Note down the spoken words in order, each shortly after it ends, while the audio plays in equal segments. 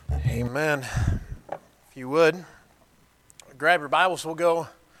Amen. If you would, grab your Bibles. We'll go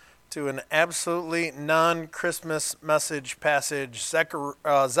to an absolutely non-Christmas message passage,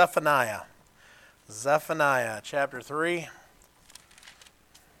 Zephaniah. Zephaniah chapter 3. If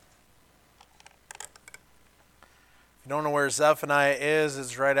you don't know where Zephaniah is,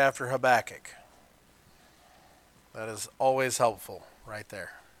 it's right after Habakkuk. That is always helpful right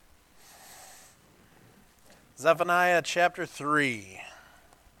there. Zephaniah chapter 3.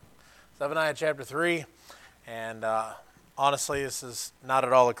 Zephaniah chapter 3, and honestly, this is not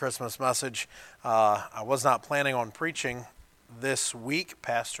at all a Christmas message. I was not planning on preaching this week.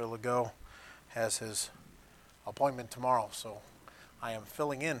 Pastor Legault has his appointment tomorrow, so I am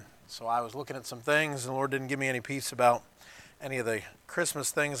filling in. So I was looking at some things, and the Lord didn't give me any peace about any of the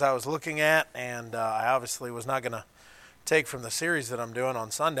Christmas things I was looking at, and I obviously was not going to take from the series that I'm doing on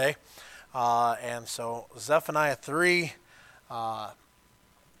Sunday. And so Zephaniah 3,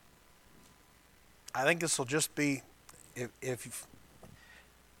 I think this will just be,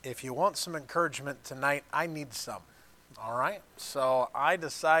 if you want some encouragement tonight, I need some, all right? So I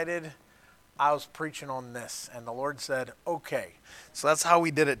decided I was preaching on this, and the Lord said, okay. So that's how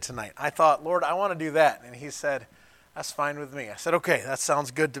we did it tonight. I thought, Lord, I want to do that. And he said, that's fine with me. I said, okay, that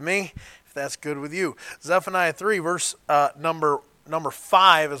sounds good to me, if that's good with you. Zephaniah 3, verse number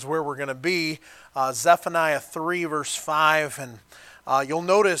 5 is where we're going to be. Zephaniah 3, verse 5, and you'll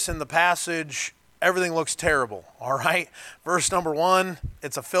notice in the passage, everything looks terrible, all right? Verse number 1,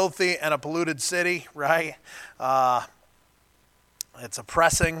 it's a filthy and a polluted city, right? It's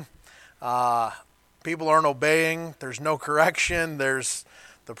oppressing. People aren't obeying. There's no correction. The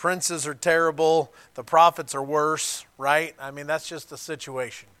princes are terrible. The prophets are worse, right? I mean, that's just the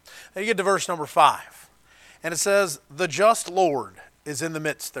situation. Then you get to verse number 5, and it says, the just Lord is in the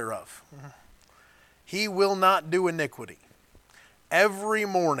midst thereof. He will not do iniquity. Every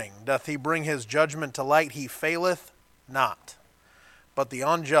morning doth he bring his judgment to light. He faileth not, but the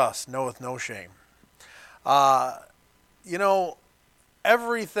unjust knoweth no shame.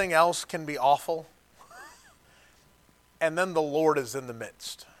 Everything else can be awful, and then the Lord is in the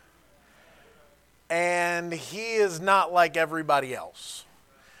midst. And he is not like everybody else.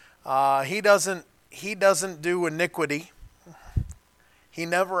 He doesn't do iniquity. He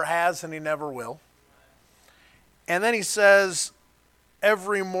never has and he never will. And then he says,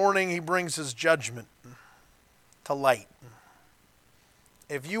 every morning he brings his judgment to light.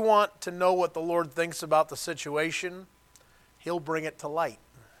 If you want to know what the Lord thinks about the situation, he'll bring it to light.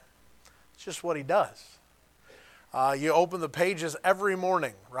 It's just what he does. You open the pages every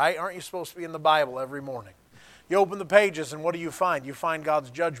morning, right? Aren't you supposed to be in the Bible every morning? You open the pages and what do you find? You find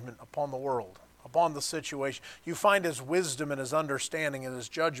God's judgment upon the world, upon the situation. You find his wisdom and his understanding and his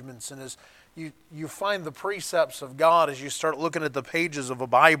judgments and you find the precepts of God as you start looking at the pages of a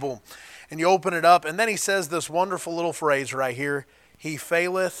Bible and you open it up, and then he says this wonderful little phrase right here, he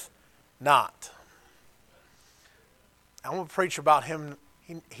faileth not. I want to preach about him,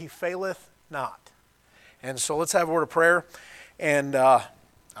 he faileth not. And so let's have a word of prayer, and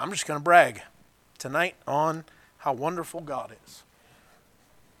I'm just going to brag tonight on how wonderful God is.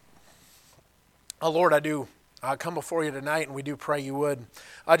 Oh Lord, I come before you tonight, and we do pray you would.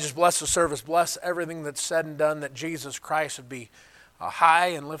 I just bless the service, bless everything that's said and done, that Jesus Christ would be high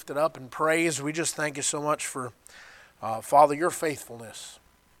and lifted up and praised. We just thank you so much for, Father, your faithfulness.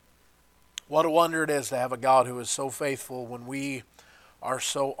 What a wonder it is to have a God who is so faithful when we are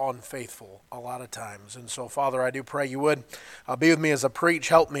so unfaithful a lot of times. And so, Father, I do pray you would be with me as I preach.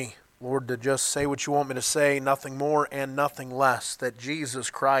 Help me, Lord, to just say what you want me to say, nothing more and nothing less, that Jesus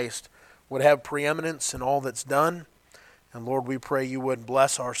Christ would have preeminence in all that's done. And Lord, we pray you would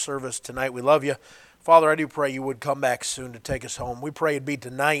bless our service tonight. We love you. Father, I do pray you would come back soon to take us home. We pray it'd be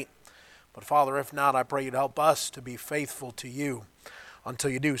tonight. But Father, if not, I pray you'd help us to be faithful to you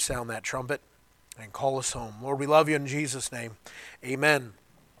until you do sound that trumpet and call us home. Lord, we love you in Jesus' name. Amen.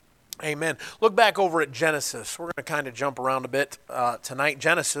 Amen. Look back over at Genesis. We're going to kind of jump around a bit tonight.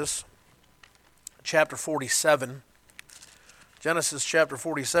 Genesis chapter 47. Genesis chapter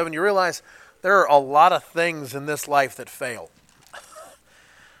 47, you realize there are a lot of things in this life that fail.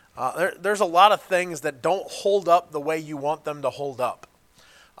 There's a lot of things that don't hold up the way you want them to hold up.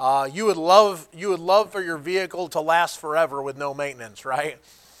 You would love for your vehicle to last forever with no maintenance, right?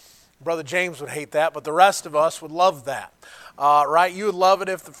 Brother James would hate that, but the rest of us would love that. Right? You would love it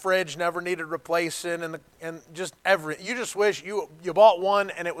if the fridge never needed replacing and just everything. You just wish you bought one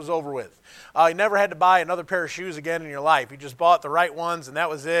and it was over with. You never had to buy another pair of shoes again in your life. You just bought the right ones and that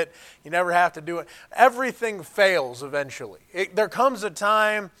was it. You never have to do it. Everything fails eventually. There comes a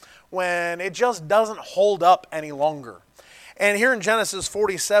time when it just doesn't hold up any longer. And here in Genesis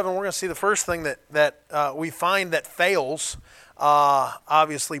 47, we're going to see the first thing that we find that fails.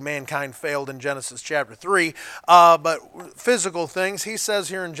 Obviously, mankind failed in Genesis chapter 3, but physical things. He says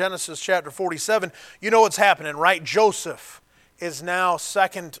here in Genesis chapter 47, you know what's happening, right? Joseph is now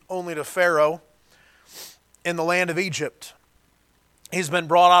second only to Pharaoh in the land of Egypt. He's been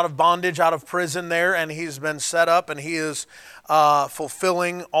brought out of bondage, out of prison there, and he's been set up, and he is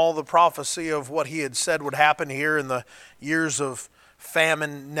fulfilling all the prophecy of what he had said would happen here, and the years of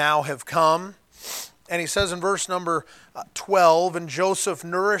famine now have come. And he says in verse number 12, and Joseph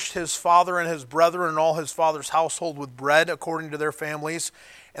nourished his father and his brethren and all his father's household with bread according to their families,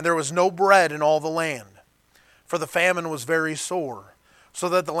 and there was no bread in all the land, for the famine was very sore, so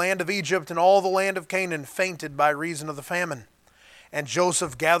that the land of Egypt and all the land of Canaan fainted by reason of the famine. And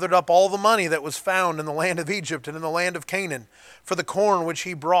Joseph gathered up all the money that was found in the land of Egypt and in the land of Canaan for the corn which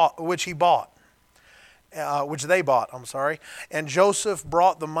they bought. And Joseph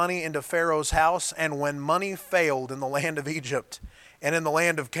brought the money into Pharaoh's house. And when money failed in the land of Egypt and in the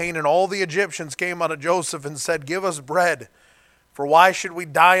land of Canaan, all the Egyptians came unto Joseph and said, Give us bread, for why should we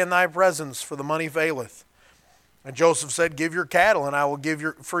die in thy presence? For the money faileth. And Joseph said, Give your cattle, and I will give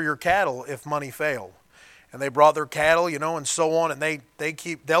for your cattle if money fail. And they brought their cattle, and so on, and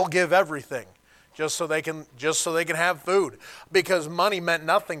they'll give everything just so they can have food, because money meant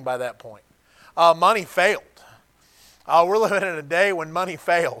nothing by that point. Money failed. We're living in a day when money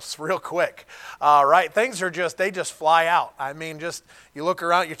fails real quick, right? Things they just fly out. I mean, just you look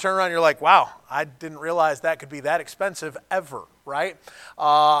around, you turn around, you're like, wow, I didn't realize that could be that expensive ever, right?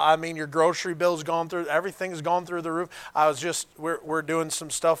 I mean, your grocery bill's gone through, everything's gone through the roof. We're doing some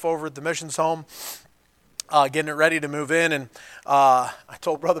stuff over at the missions home. Getting it ready to move in, and I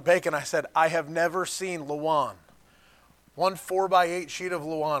told Brother Bacon, I said, I have never seen Luan. One 4x8 sheet of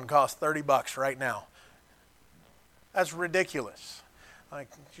Luan costs $30 right now. That's ridiculous. Like,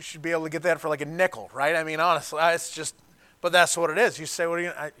 you should be able to get that for like a nickel, right? I mean, honestly, it's just, but that's what it is. You say,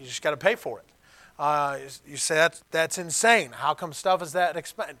 you just got to pay for it. You say that's insane. How come stuff is that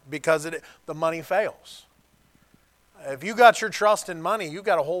expensive? Because the money fails. If you got your trust in money, you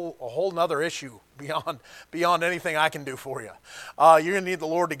got a whole nother issue beyond anything I can do for you. You're going to need the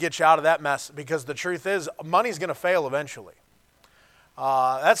Lord to get you out of that mess, because the truth is, money's going to fail eventually.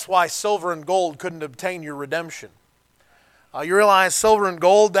 That's why silver and gold couldn't obtain your redemption. You realize silver and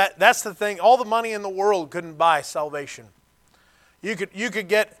gold, that's the thing. All the money in the world couldn't buy salvation. You could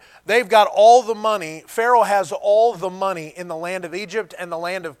get, they've got all the money. Pharaoh has all the money in the land of Egypt and the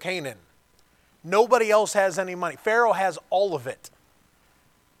land of Canaan. Nobody else has any money. Pharaoh has all of it.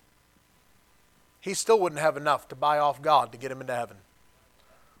 He still wouldn't have enough to buy off God to get him into heaven.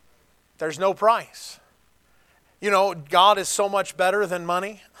 There's no price. God is so much better than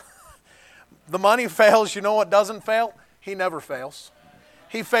money. The money fails. You know what doesn't fail? He never fails.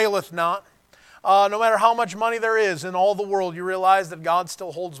 He faileth not. No matter how much money there is in all the world, you realize that God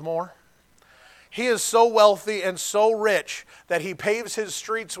still holds more. He is so wealthy and so rich that he paves his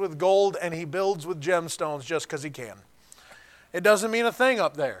streets with gold and he builds with gemstones just because he can. It doesn't mean a thing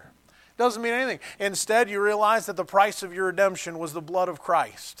up there. It doesn't mean anything. Instead, you realize that the price of your redemption was the blood of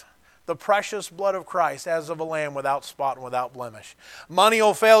Christ. The precious blood of Christ as of a lamb without spot and without blemish. Money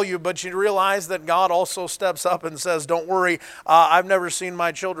will fail you, but you realize that God also steps up and says, don't worry, I've never seen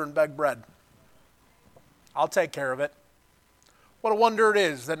my children beg bread. I'll take care of it. What a wonder it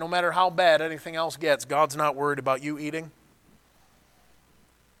is that no matter how bad anything else gets, God's not worried about you eating.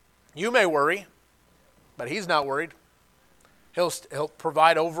 You may worry, but he's not worried. He'll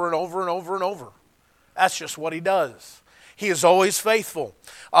provide over and over and over and over. That's just what he does. He is always faithful.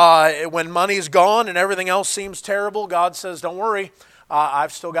 When money's gone and everything else seems terrible, God says, don't worry,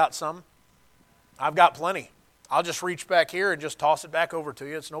 I've still got some. I've got plenty. I'll just reach back here and just toss it back over to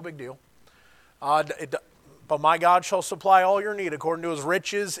you. It's no big deal. But my God shall supply all your need according to his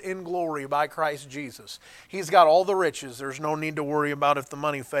riches in glory by Christ Jesus. He's got all the riches. There's no need to worry about if the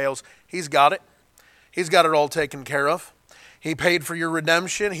money fails. He's got it. He's got it all taken care of. He paid for your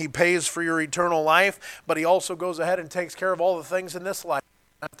redemption. He pays for your eternal life. But he also goes ahead and takes care of all the things in this life.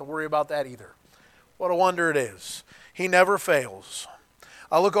 You don't have to worry about that either. What a wonder it is. He never fails.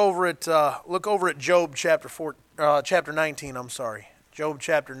 Look over at Job chapter 19. Job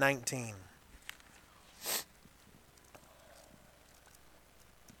chapter 19.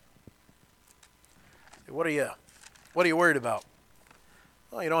 What are you worried about?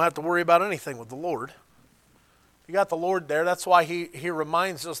 Well, you don't have to worry about anything with the Lord. You got the Lord there. That's why he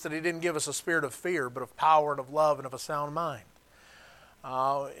reminds us that he didn't give us a spirit of fear, but of power and of love and of a sound mind.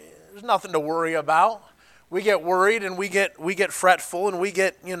 There's nothing to worry about. We get worried and we get fretful and we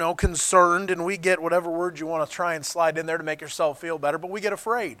get, concerned and we get whatever word you want to try and slide in there to make yourself feel better, but we get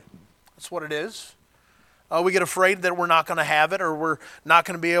afraid. That's what it is. We get afraid that we're not going to have it or we're not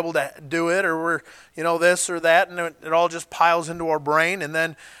going to be able to do it or we're, this or that, and it all just piles into our brain, and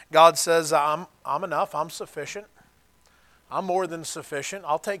then God says, I'm enough, I'm sufficient. I'm more than sufficient.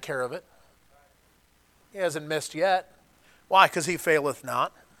 I'll take care of it. He hasn't missed yet. Why? Because he faileth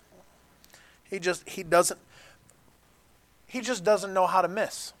not. He just doesn't know how to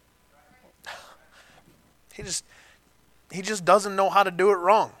miss. He just doesn't know how to do it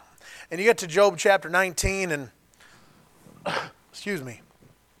wrong. And you get to Job chapter 19 and excuse me.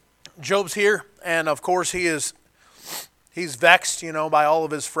 Job's here, and of course he's vexed, by all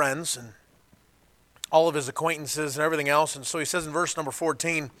of his friends and all of his acquaintances and everything else. And so he says in verse number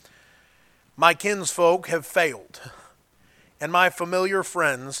 14, my kinsfolk have failed, and my familiar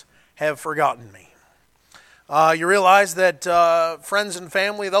friends have forgotten me. You realize that friends and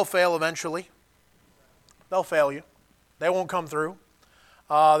family, they'll fail eventually. They'll fail you. They won't come through.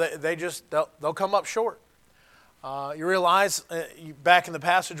 They'll come up short. You realize, back in the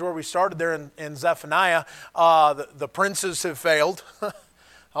passage where we started there in Zephaniah, the princes have failed.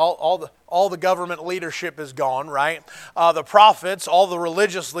 All the government leadership is gone, right? The prophets, all the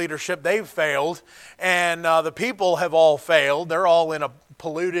religious leadership, they've failed. And the people have all failed. They're all in a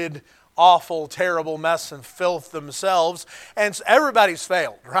polluted, awful, terrible mess and filth themselves. And so everybody's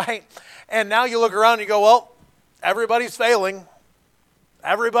failed, right? And now you look around and you go, well, everybody's failing.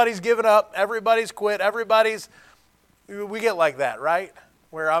 Everybody's given up. Everybody's quit. We get like that, right?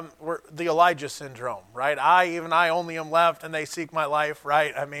 We're the Elijah syndrome, right? I only am left, and they seek my life,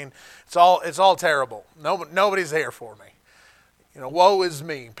 right? I mean, it's all terrible. Nobody's there for me. Woe is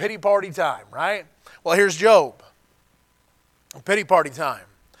me. Pity party time, right? Well, here's Job. Pity party time.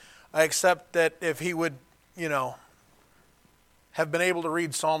 Except that if he would, have been able to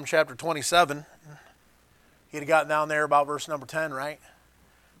read Psalm chapter 27, he'd have gotten down there about verse number 10, right?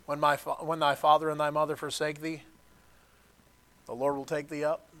 When thy father and thy mother forsake thee, the Lord will take thee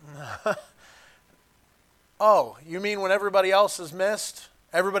up. Oh, you mean when everybody else has missed,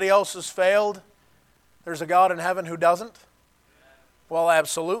 everybody else has failed, there's a God in heaven who doesn't? Well,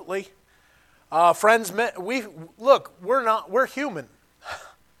 absolutely. Friends, we're human.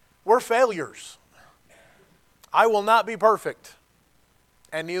 We're failures. I will not be perfect,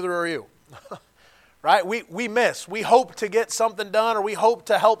 and neither are you. Right? We miss. We hope to get something done, or we hope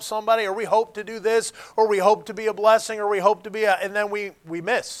to help somebody, or we hope to do this, or we hope to be a blessing, or we hope to be and then we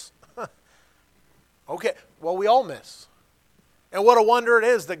miss. Okay, well, we all miss. And what a wonder it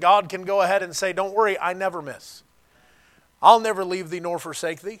is that God can go ahead and say, don't worry, I never miss. I'll never leave thee nor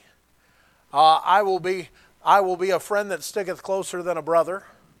forsake thee. I will be a friend that sticketh closer than a brother.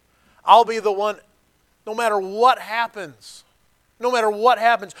 I'll be the one, no matter what happens. No matter what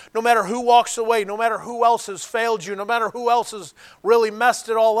happens, no matter who walks away, no matter who else has failed you, no matter who else has really messed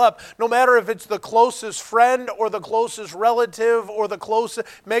it all up, no matter if it's the closest friend or the closest relative or the closest,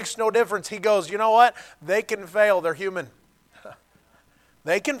 makes no difference. He goes, you know what? They can fail. They're human.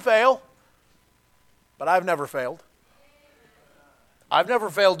 They can fail, but I've never failed. I've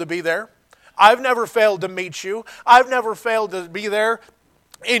never failed to be there. I've never failed to meet you. I've never failed to be there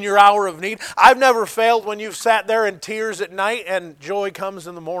in your hour of need. I've never failed when you've sat there in tears at night and joy comes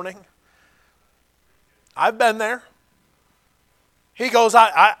in the morning. I've been there. He goes,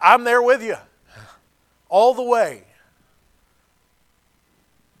 I'm there with you all the way.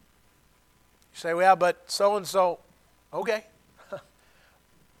 You say, well, yeah, but so-and-so. Okay.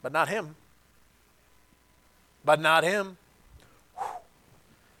 But not him. But not him.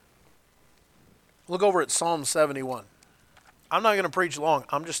 Look over at Psalm 71. I'm not going to preach long.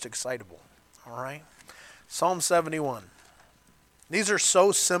 I'm just excitable. All right? Psalm 71. These are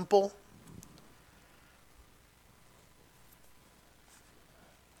so simple.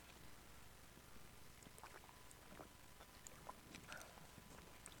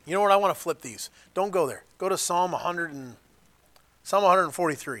 You know what? I want to flip these. Don't go there. Go to Psalm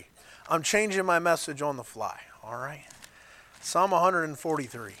 143. I'm changing my message on the fly. All right? Psalm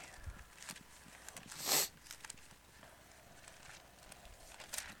 143.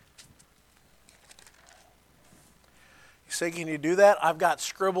 Say, can you do that? I've got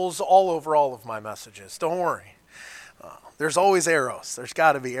scribbles all over all of my messages. Don't worry. There's always arrows. There's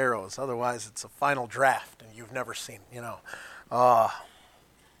got to be arrows. Otherwise, it's a final draft, and you've never seen, Psalm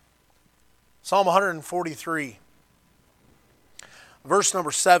 143, verse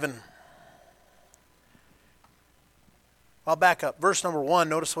number 7. I'll back up. Verse number 1,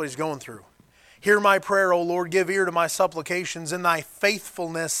 notice what he's going through. Hear my prayer, O Lord. Give ear to my supplications. In thy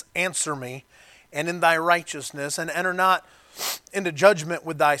faithfulness answer me. and in thy righteousness, and enter not into judgment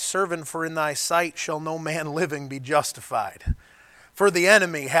with thy servant, for in thy sight shall no man living be justified. For the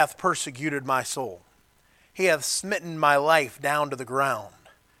enemy hath persecuted my soul. He hath smitten my life down to the ground.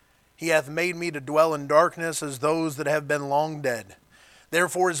 He hath made me to dwell in darkness as those that have been long dead.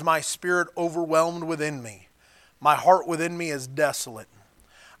 Therefore is my spirit overwhelmed within me. My heart within me is desolate.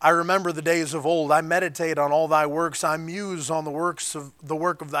 I remember the days of old. I meditate on all thy works. I muse on the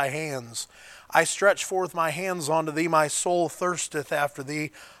work of thy hands. I stretch forth my hands unto thee. My soul thirsteth after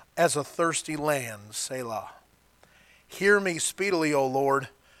thee as a thirsty land. Selah. Hear me speedily, O Lord.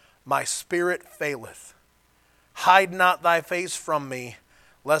 My spirit faileth. Hide not thy face from me,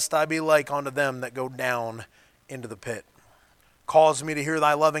 lest I be like unto them that go down into the pit. Cause me to hear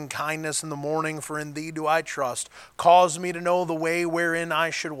thy loving kindness in the morning, for in thee do I trust. Cause me to know the way wherein I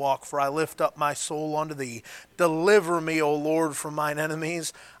should walk, for I lift up my soul unto thee. Deliver me, O Lord, from mine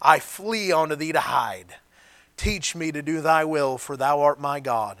enemies. I flee unto thee to hide. Teach me to do thy will, for thou art my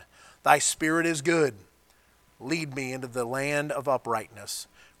God. Thy spirit is good. Lead me into the land of uprightness.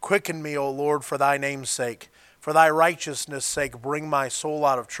 Quicken me, O Lord, for thy name's sake. For thy righteousness' sake, bring my soul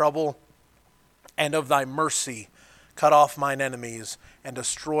out of trouble, and of thy mercy cut off mine enemies, and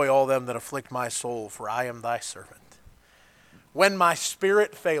destroy all them that afflict my soul, for I am thy servant. When my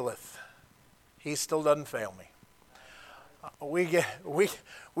spirit faileth, he still doesn't fail me.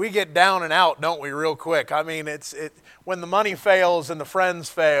 We get down and out, don't we, real quick? I mean, when the money fails and the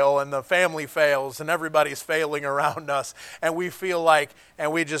friends fail and the family fails and everybody's failing around us, and we feel like,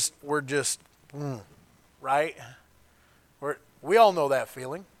 and we're just right? We all know that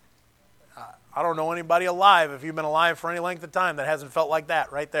feeling. I don't know anybody alive, if you've been alive for any length of time, that hasn't felt like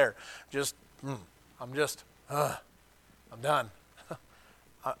that right there. I'm done.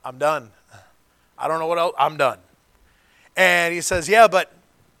 I'm done. I don't know what else. I'm done. And he says, yeah, but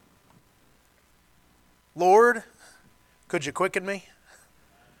Lord, could you quicken me?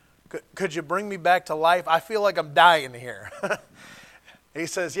 Could you bring me back to life? I feel like I'm dying here. He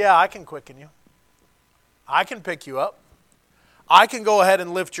says, yeah, I can quicken you. I can pick you up. I can go ahead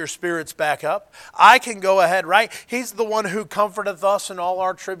and lift your spirits back up. I can go ahead, right? He's the one who comforteth us in all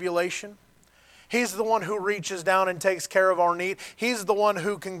our tribulation. He's the one who reaches down and takes care of our need. He's the one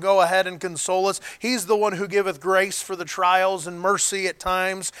who can go ahead and console us. He's the one who giveth grace for the trials and mercy at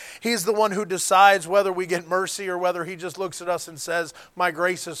times. He's the one who decides whether we get mercy or whether he just looks at us and says, my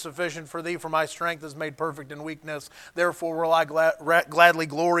grace is sufficient for thee, for my strength is made perfect in weakness. Therefore will I gladly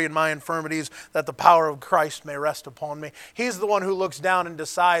glory in my infirmities, that the power of Christ may rest upon me. He's the one who looks down and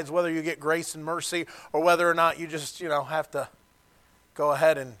decides whether you get grace and mercy or whether or not you just, have to go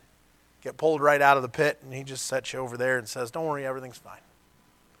ahead and get pulled right out of the pit, and he just sets you over there and says, don't worry, everything's fine.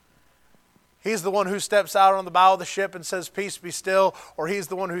 He's the one who steps out on the bow of the ship and says, peace be still, or he's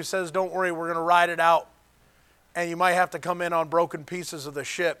the one who says, don't worry, we're going to ride it out, and you might have to come in on broken pieces of the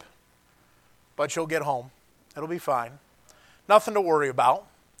ship, but you'll get home. It'll be fine. Nothing to worry about.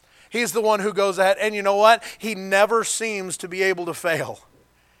 He's the one who goes ahead, and you know what? He never seems to be able to fail,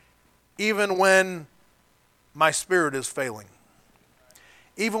 even when my spirit is failing.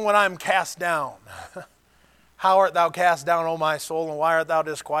 Even when I'm cast down. How art thou cast down, O my soul, and why art thou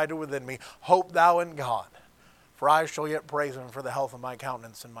disquieted within me? Hope thou in God, for I shall yet praise him for the health of my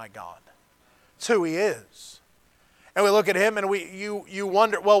countenance and my God. It's who he is. And we look at him and you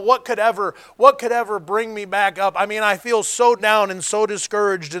wonder, well, what could ever bring me back up? I mean, I feel so down and so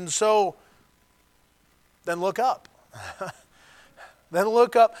discouraged and so... Then look up. Then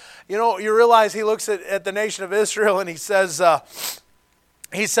look up. You realize he looks at the nation of Israel and he says...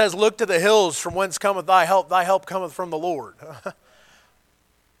 He says, look to the hills from whence cometh thy help. Thy help cometh from the Lord.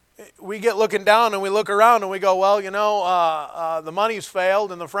 We get looking down and we look around and we go, well, the money's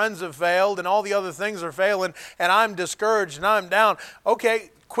failed and the friends have failed and all the other things are failing and I'm discouraged and I'm down.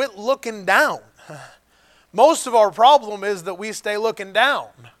 Okay, quit looking down. Most of our problem is that we stay looking down.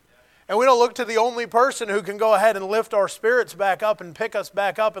 And we don't look to the only person who can go ahead and lift our spirits back up and pick us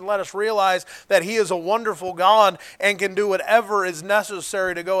back up and let us realize that he is a wonderful God and can do whatever is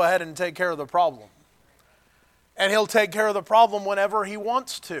necessary to go ahead and take care of the problem. And he'll take care of the problem whenever he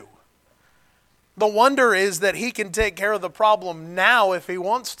wants to. The wonder is that he can take care of the problem now if he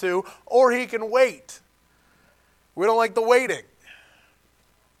wants to, or he can wait. We don't like the waiting.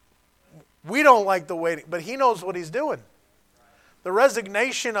 We don't like the waiting, but he knows what he's doing. The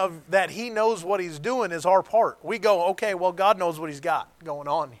resignation of that he knows what he's doing is our part. We go, okay, well, God knows what he's got going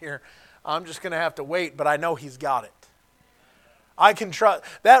on here. I'm just going to have to wait, but I know he's got it. I can trust.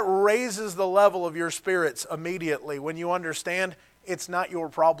 That raises the level of your spirits immediately when you understand it's not your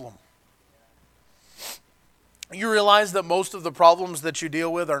problem. You realize that most of the problems that you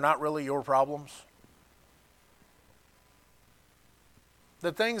deal with are not really your problems?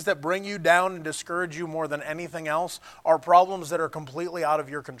 The things that bring you down and discourage you more than anything else are problems that are completely out of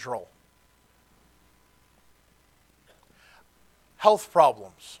your control. Health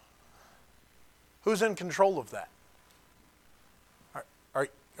problems. Who's in control of that?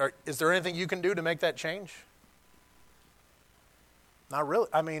 Is there anything you can do to make that change? Not really.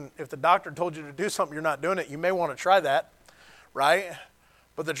 I mean, if the doctor told you to do something, you're not doing it, you may want to try that, right?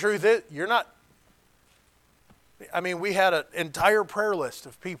 But the truth is, you're not. I mean, we had an entire prayer list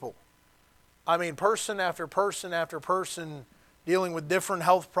of people. I mean, person after person after person dealing with different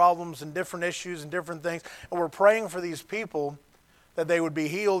health problems and different issues and different things. And we're praying for these people that they would be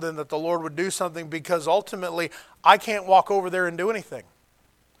healed and that the Lord would do something, because ultimately, I can't walk over there and do anything.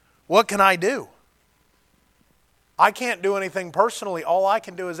 What can I do? I can't do anything personally. All I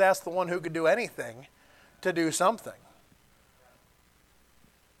can do is ask the one who could do anything to do something.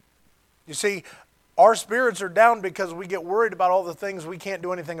 You see, our spirits are down because we get worried about all the things we can't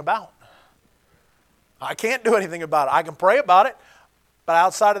do anything about. I can't do anything about it. I can pray about it, but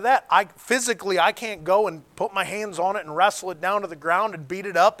outside of that, I can't go and put my hands on it and wrestle it down to the ground and beat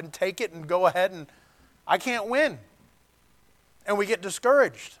it up and take it and go ahead, and I can't win. And we get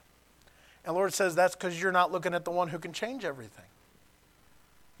discouraged. And the Lord says that's because you're not looking at the one who can change everything.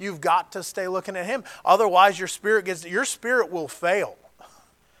 You've got to stay looking at Him. Otherwise, your spirit will fail.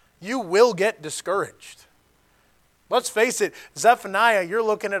 You will get discouraged. Let's face it, Zephaniah, you're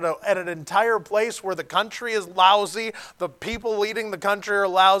looking at an entire place where the country is lousy, the people leading the country are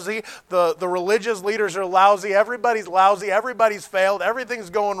lousy, the religious leaders are lousy, everybody's lousy, everybody's failed, everything's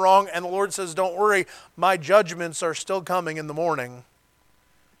going wrong, and the Lord says, don't worry, my judgments are still coming in the morning.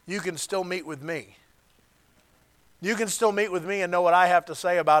 You can still meet with me. You can still meet with me and know what I have to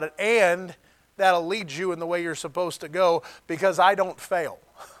say about it, and that'll lead you in the way you're supposed to go, because I don't fail.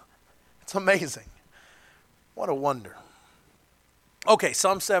 It's amazing. What a wonder. Okay,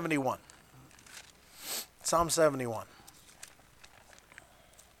 Psalm 71. Psalm 71.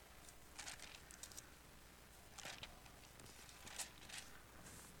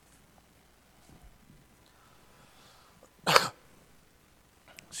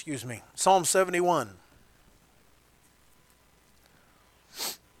 Excuse me. Psalm 71.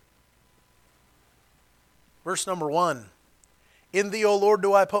 Verse number 1. In Thee, O Lord,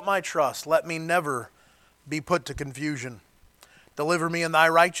 do I put my trust. Let me never be put to confusion. Deliver me in Thy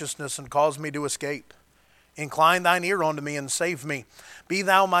righteousness and cause me to escape. Incline Thine ear unto me and save me. Be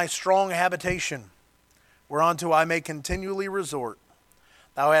Thou my strong habitation, whereunto I may continually resort.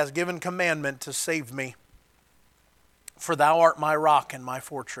 Thou hast given commandment to save me. For Thou art my rock and my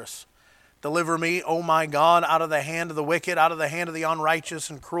fortress. Deliver me, O my God, out of the hand of the wicked, out of the hand of the unrighteous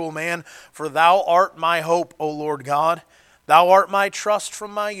and cruel man. For Thou art my hope, O Lord God. Thou art my trust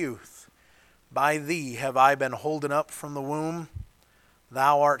from my youth. By Thee have I been holden up from the womb.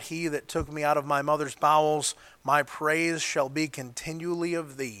 Thou art He that took me out of my mother's bowels. My praise shall be continually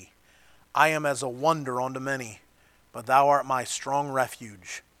of Thee. I am as a wonder unto many, but Thou art my strong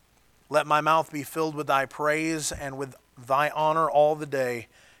refuge. Let my mouth be filled with Thy praise and with Thy honor all the day.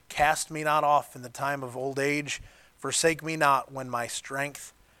 Cast me not off in the time of old age. Forsake me not when my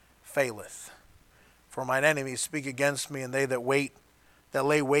strength faileth. For mine enemies speak against me, and they that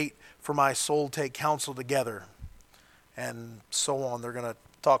lay wait for my soul take counsel together. And so on. They're going to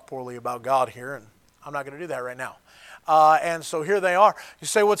talk poorly about God here, and I'm not going to do that right now. And so here they are. You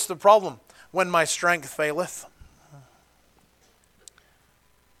say, what's the problem? When my strength faileth.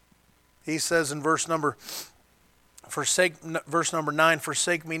 He says in verse number 9,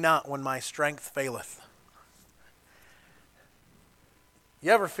 forsake me not when my strength faileth.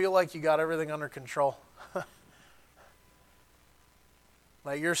 You ever feel like you got everything under control?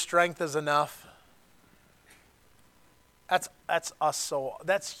 Like your strength is enough?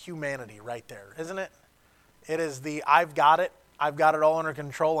 That's humanity right there, isn't it? It is I've got it all under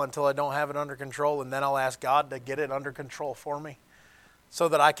control until I don't have it under control, and then I'll ask God to get it under control for me so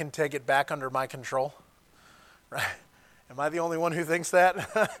that I can take it back under my control. Right? Am I the only one who thinks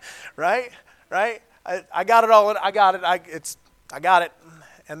that? Right? I got it all. I got it. I got it.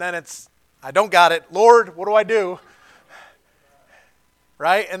 And then I don't got it. Lord, what do I do?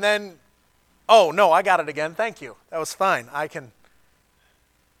 Right? And then, oh, no, I got it again. Thank you. That was fine. I can.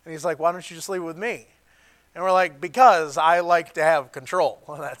 And He's like, why don't you just leave it with me? And we're like, because I like to have control.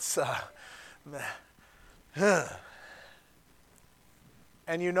 Well, that's,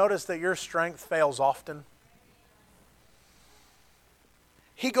 and you notice that your strength fails often.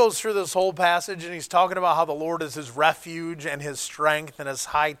 he goes through this whole passage and he's talking about how the Lord is his refuge and his strength and his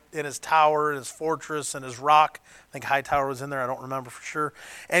high in his tower and his fortress and his rock. I think high tower was in there. I don't remember for sure.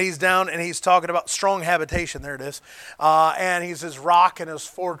 And he's down and he's talking about strong habitation. There it is. And he's his rock and his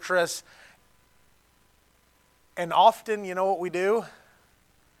fortress. And often, you know what we do?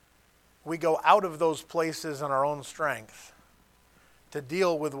 We go out of those places in our own strength to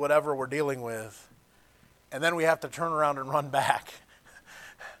deal with whatever we're dealing with. And then we have to turn around and run back.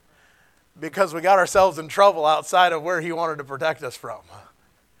 Because we got ourselves in trouble outside of where he wanted to protect us from.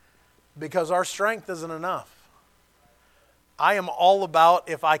 Because our strength isn't enough. I am all about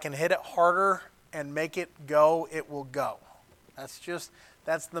if I can hit it harder and make it go, it will go.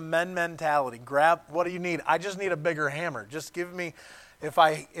 That's the men mentality. Grab, what do you need? I just need a bigger hammer. Just give me, if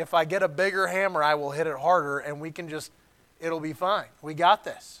I get a bigger hammer, I will hit it harder and it'll be fine. We got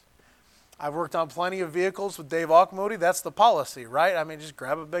this. I've worked on plenty of vehicles with Dave Auchmoody. That's the policy, right? I mean, just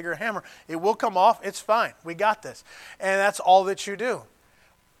grab a bigger hammer. It will come off. It's fine. We got this. And that's all that you do.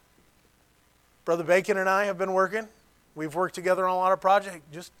 Brother Bacon and I have been working. We've worked together on a lot of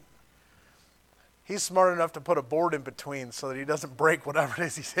projects. He's smart enough to put a board in between so that he doesn't break whatever it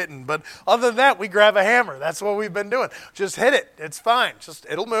is he's hitting. But other than that, we grab a hammer. That's what we've been doing. Just hit it. It's fine.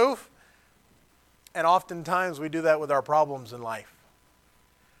 It'll move. And oftentimes we do that with our problems in life.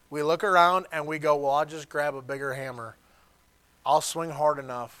 We look around and we go, well, I'll just grab a bigger hammer. I'll swing hard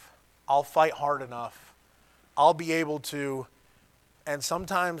enough. I'll fight hard enough. I'll be able to. And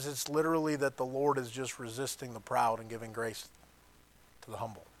sometimes it's literally that the Lord is just resisting the proud and giving grace to the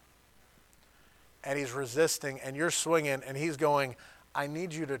humble. And he's resisting and you're swinging and he's going, I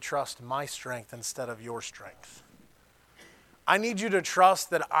need you to trust my strength instead of your strength. I need you to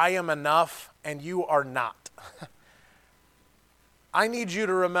trust that I am enough and you are not. I need you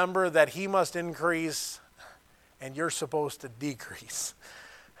to remember that he must increase and you're supposed to decrease.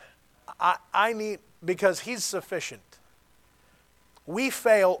 Because he's sufficient. We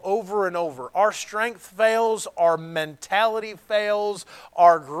fail over and over. Our strength fails, our mentality fails,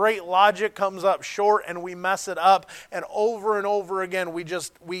 our great logic comes up short and we mess it up. And over again,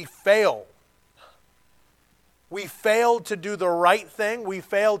 we fail. We fail to do the right thing. We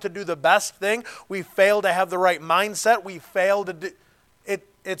fail to do the best thing. We fail to have the right mindset. We fail to do it.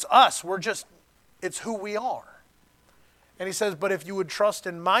 It's us. It's who we are. And he says, but if you would trust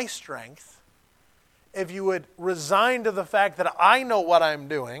in my strength, if you would resign to the fact that I know what I'm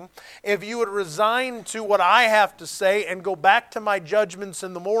doing, if you would resign to what I have to say and go back to my judgments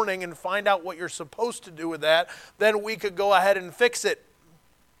in the morning and find out what you're supposed to do with that, then we could go ahead and fix it.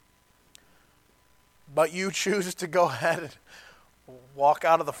 But you choose to go ahead and walk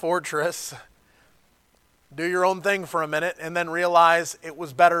out of the fortress, do your own thing for a minute, and then realize it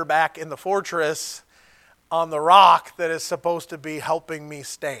was better back in the fortress on the rock that is supposed to be helping me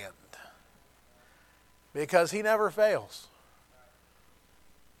stand. Because he never fails.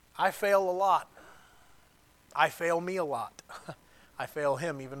 I fail a lot. I fail me a lot. I fail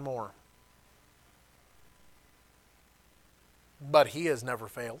him even more. But he has never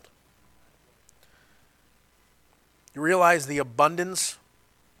failed. You realize the abundance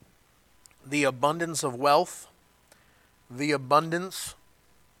of wealth, the abundance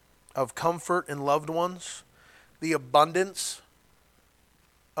of comfort in loved ones, the abundance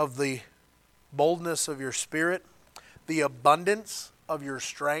of the boldness of your spirit, the abundance of your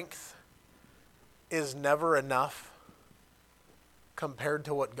strength is never enough compared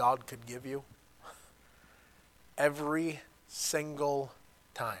to what God could give you. Every single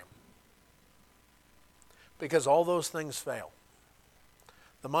time. Because all those things fail.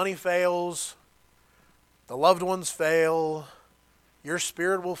 The money fails, the loved ones fail, your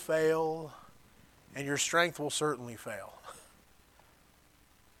spirit will fail, and your strength will certainly fail.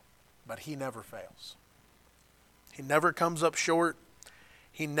 But he never fails. He never comes up short.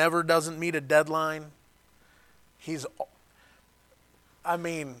 He never doesn't meet a deadline. He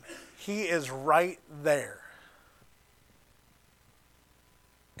is right there.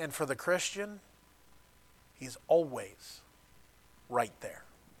 And for the Christian, he's always right there.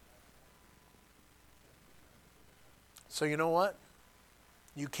 So you know what?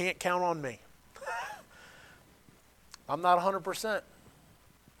 You can't count on me. I'm not 100%.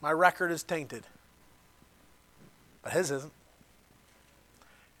 My record is tainted. But his isn't.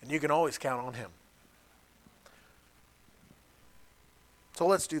 And you can always count on him. So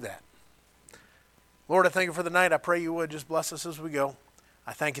let's do that. Lord, I thank you for the night. I pray you would just bless us as we go.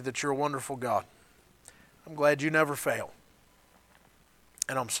 I thank you that you're a wonderful God. I'm glad you never fail.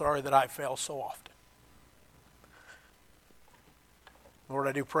 And I'm sorry that I fail so often. Lord,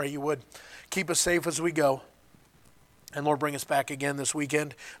 I do pray you would keep us safe as we go. And Lord, bring us back again this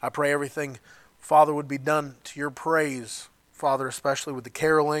weekend. I pray everything, Father, would be done to your praise, Father, especially with the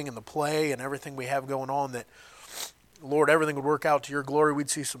caroling and the play and everything we have going on, that, Lord, everything would work out to your glory. We'd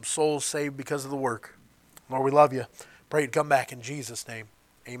see some souls saved because of the work. Lord, we love you. Pray you'd come back in Jesus' name.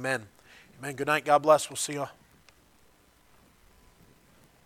 Amen. Amen. Good night. God bless. We'll see you